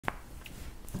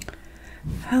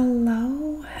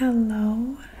Hello,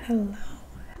 hello, hello,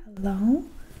 hello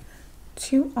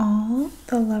to all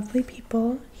the lovely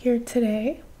people here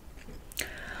today.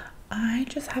 I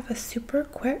just have a super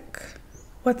quick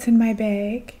what's in my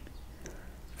bag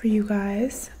for you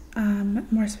guys.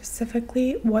 More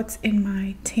specifically, what's in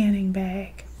my tanning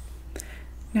bag.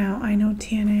 Now, I know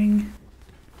tanning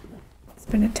has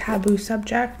been a taboo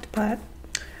subject, but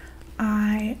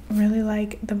I really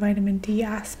like the vitamin D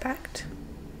aspect.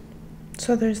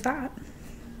 So there's that.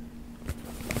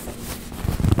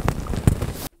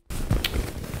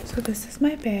 So this is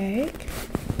my bag.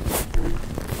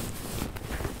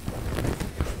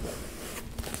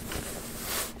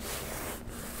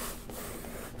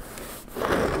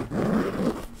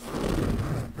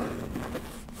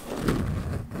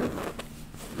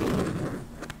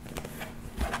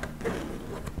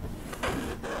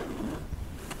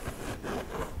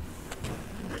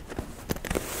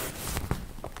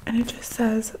 And it just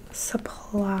says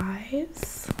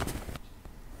supplies.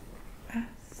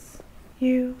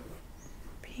 S-U-P-P-L-L-E-S.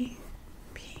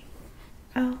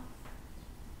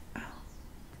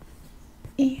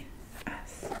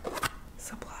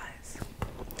 Supplies.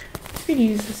 You could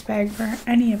use this bag for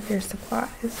any of your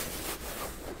supplies.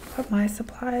 But my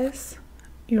supplies,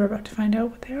 you're about to find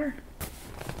out what they are.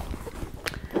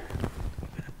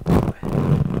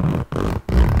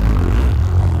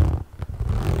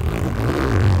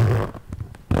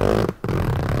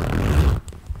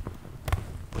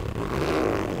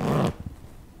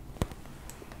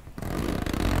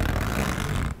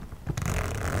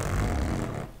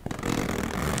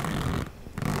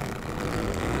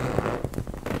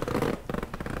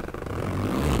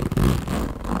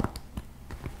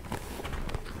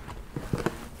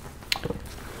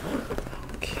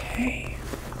 Okay.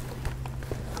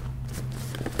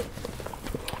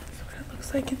 That's what it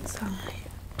looks like inside.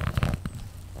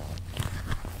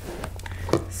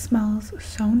 Smells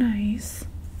so nice.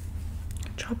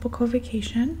 Tropical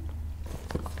vacation.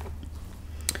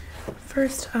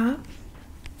 First up,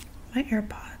 my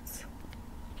AirPods.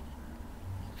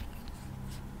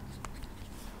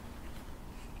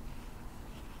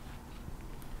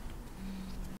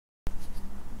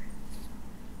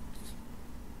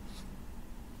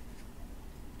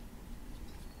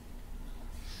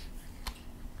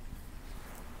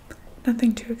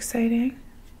 Nothing too exciting.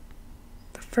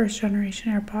 The first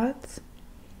generation AirPods.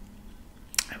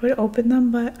 I would open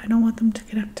them, but I don't want them to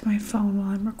connect to my phone while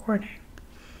I'm recording.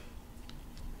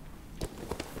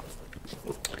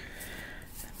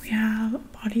 We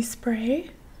have body spray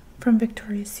from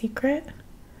Victoria's Secret,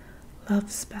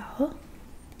 Love Spell.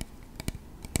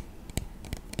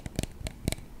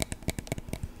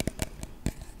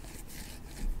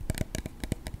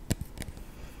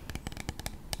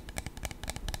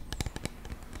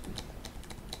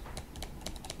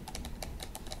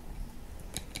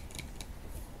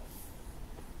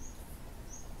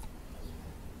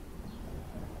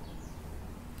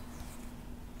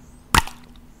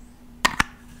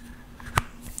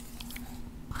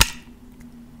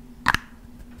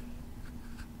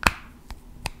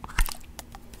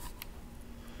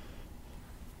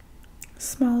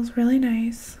 Smells really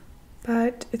nice,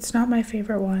 but it's not my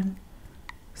favorite one.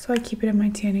 So I keep it in my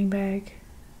tanning bag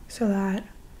so that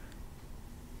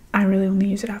I really only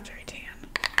use it after I tan.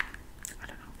 I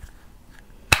don't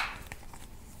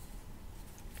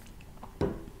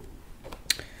know.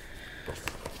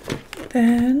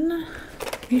 Then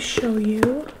let me show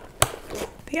you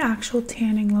the actual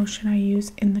tanning lotion I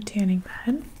use in the tanning bed.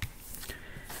 And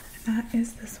that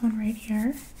is this one right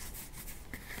here.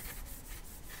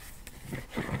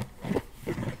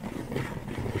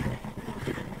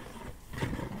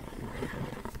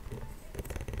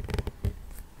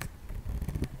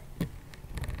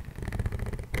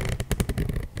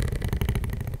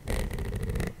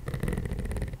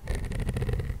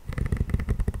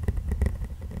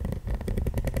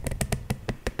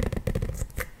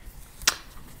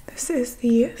 This is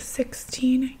the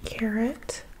 16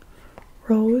 karat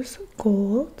rose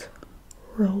gold,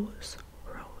 rose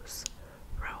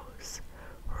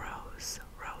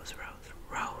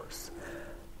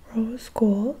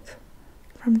gold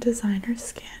from Designer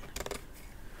Skin.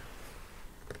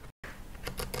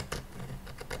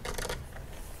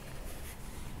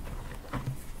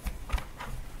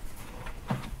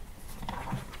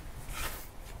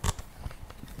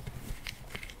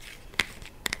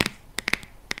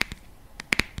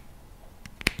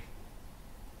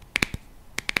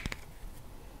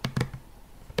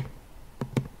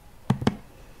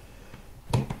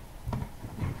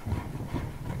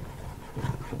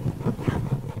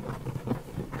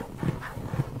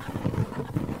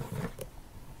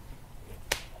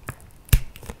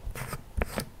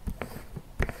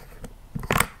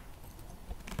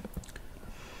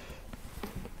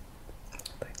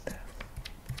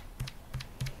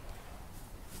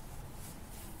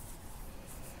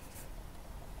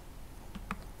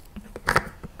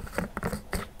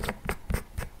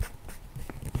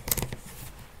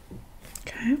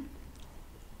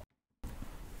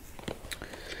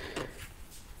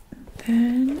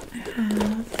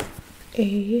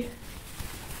 a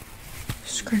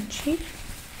scrunchie.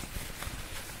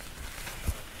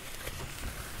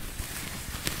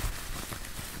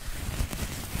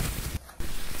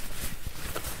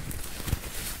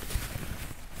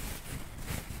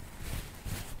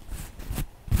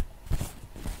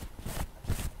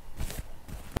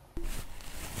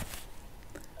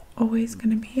 Always going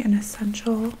to be an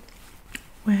essential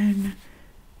when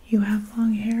you have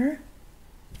long hair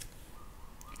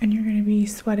and you're going to be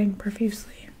sweating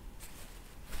profusely. You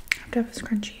have to have a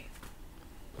scrunchie.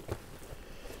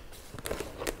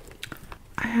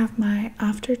 I have my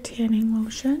after tanning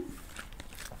lotion.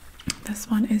 This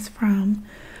one is from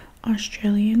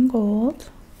Australian Gold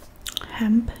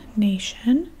Hemp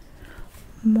Nation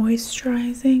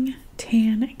Moisturizing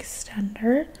Tan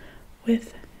Extender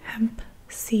with hemp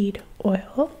seed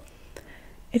oil.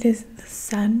 It is the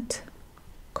scent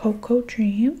Cocoa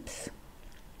Dreams,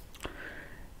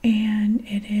 and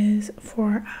it is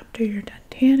for after you're done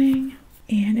tanning,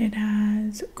 and it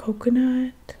has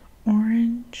coconut,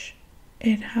 orange,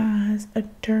 it has a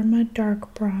Derma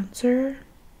dark bronzer,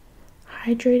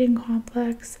 hydrating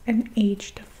complex, and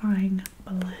age defying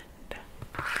blend.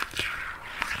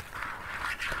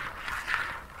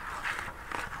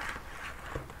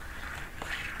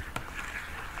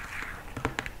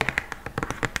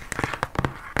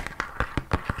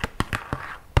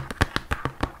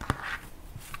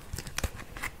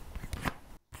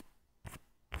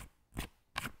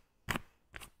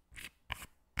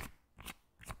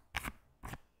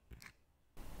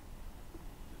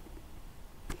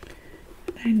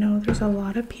 I know there's a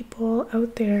lot of people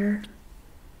out there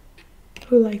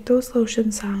who like those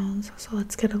lotion sounds, so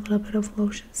let's get a little bit of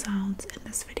lotion sounds in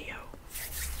this video.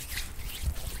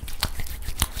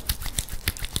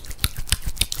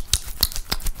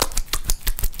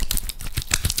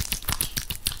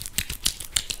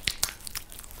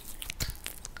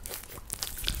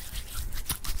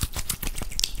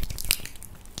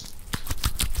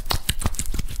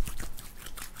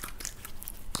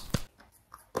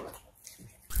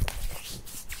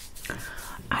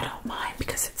 I don't mind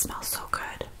because it smells so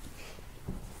good.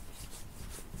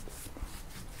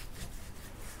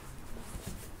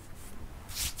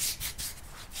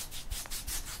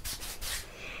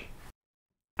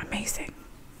 Amazing.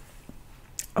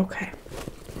 Okay.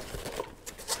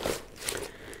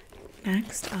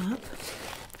 Next up,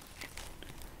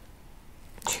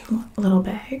 2 little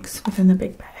bags within the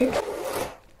big bag.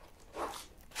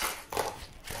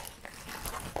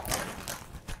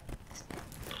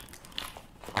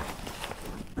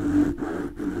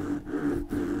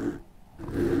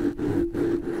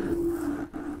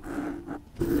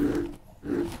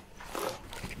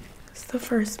 It's the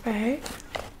first bag,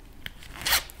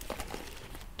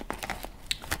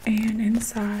 and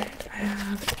inside I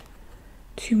have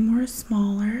 2 more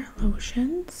smaller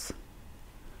lotions.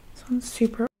 This one's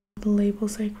super old. The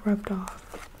label's like rubbed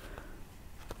off.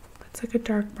 It's like a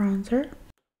dark bronzer.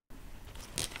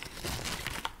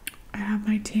 I have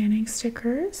my tanning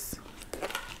stickers.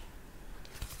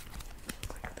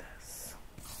 Like this.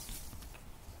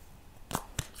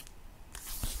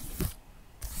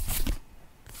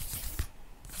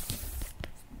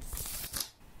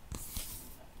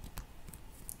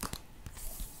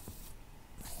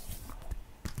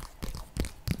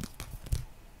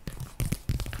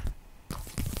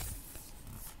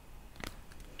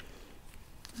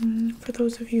 For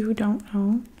those of you who don't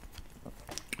know,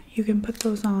 you can put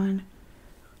those on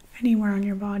anywhere on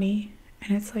your body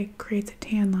and it's like creates a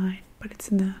tan line, but it's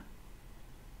in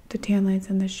the tan line's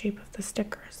in the shape of the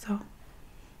sticker, so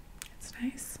it's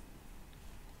nice.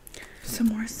 Some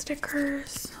more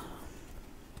stickers,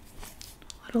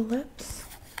 little lips.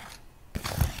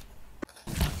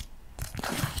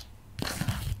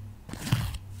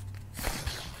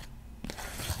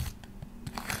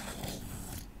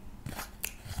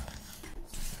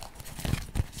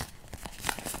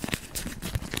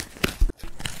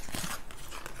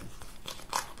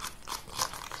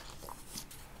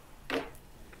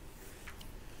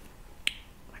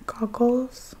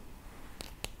 Goggles.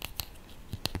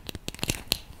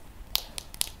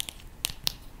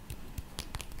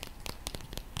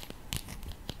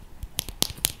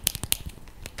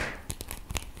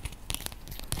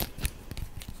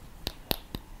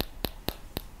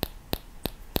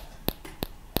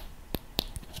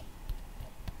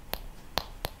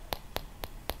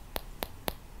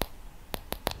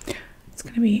 It's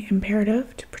going to be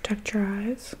imperative to protect your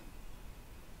eyes.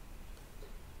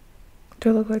 Do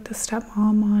I look like the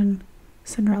stepmom on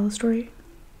Cinderella Story?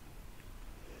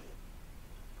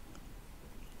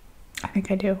 I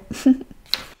think I do.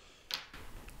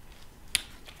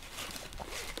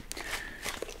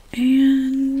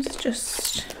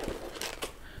 just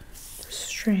the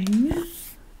string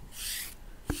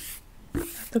that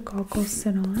the goggles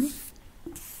sit on.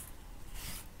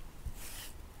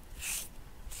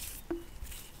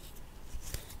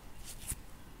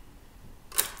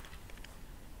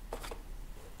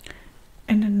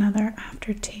 And another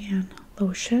after tan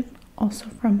lotion, also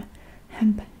from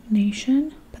Hemp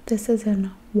Nation, but this is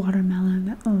in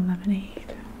watermelon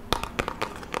lemonade.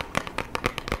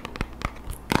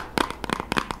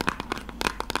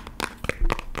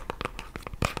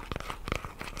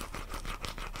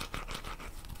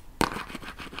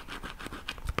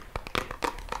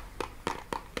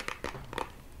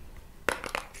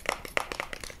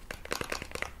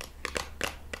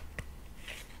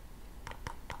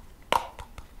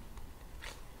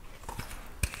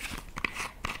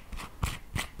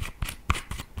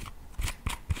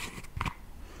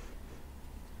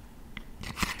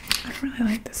 I don't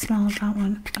really like the smell of that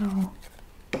one at all.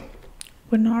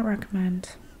 Would not recommend.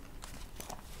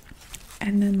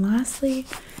 And then lastly,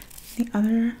 the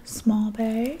other small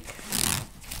bag.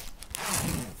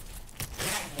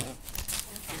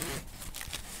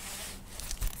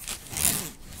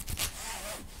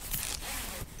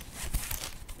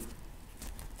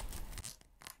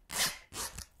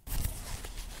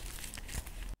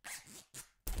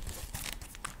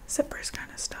 Zipper's kind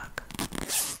of stuck.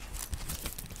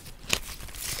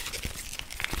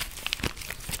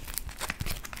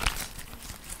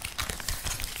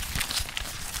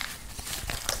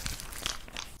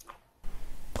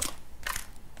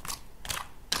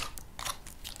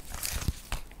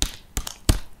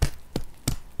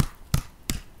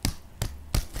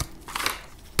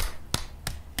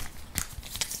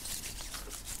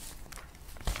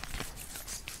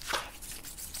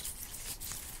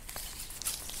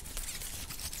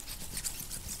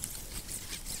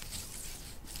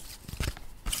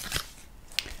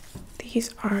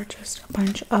 These are just a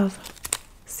bunch of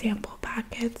sample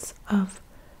packets of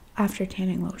after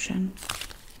tanning lotion.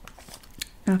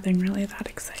 Nothing really that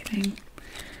exciting.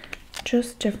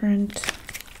 Just different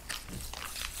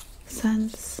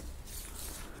scents,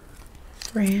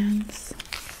 brands.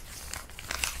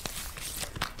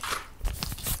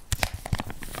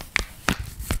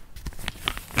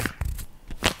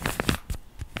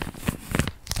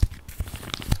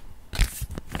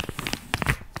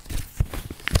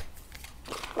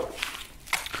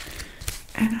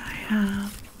 And I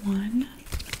have 1,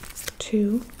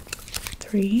 2,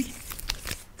 3,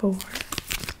 4,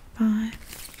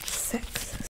 5,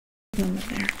 6 of them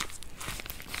in there.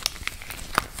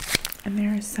 And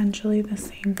they're essentially the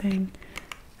same thing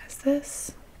as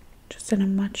this, just in a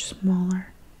much smaller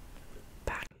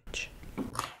package.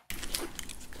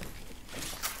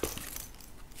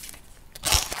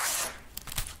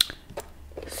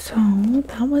 So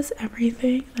that was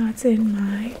everything that's in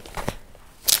my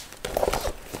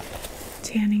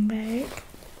tanning bag.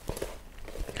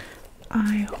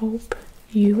 I hope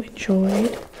you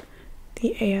enjoyed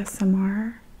the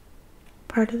ASMR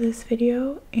part of this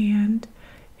video, and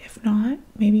if not,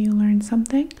 maybe you learned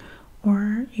something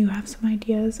or you have some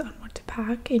ideas on what to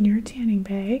pack in your tanning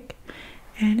bag.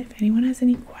 And if anyone has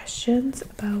any questions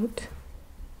about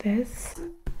this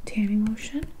tanning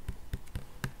lotion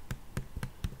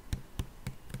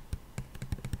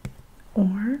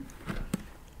or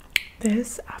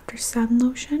this after sun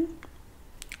lotion,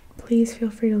 please feel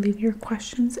free to leave your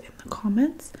questions in the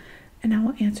comments and I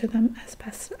will answer them as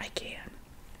best I can.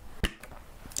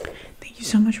 Thank you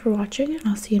so much for watching, and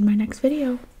I'll see you in my next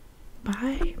video.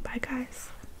 Bye. Bye, guys.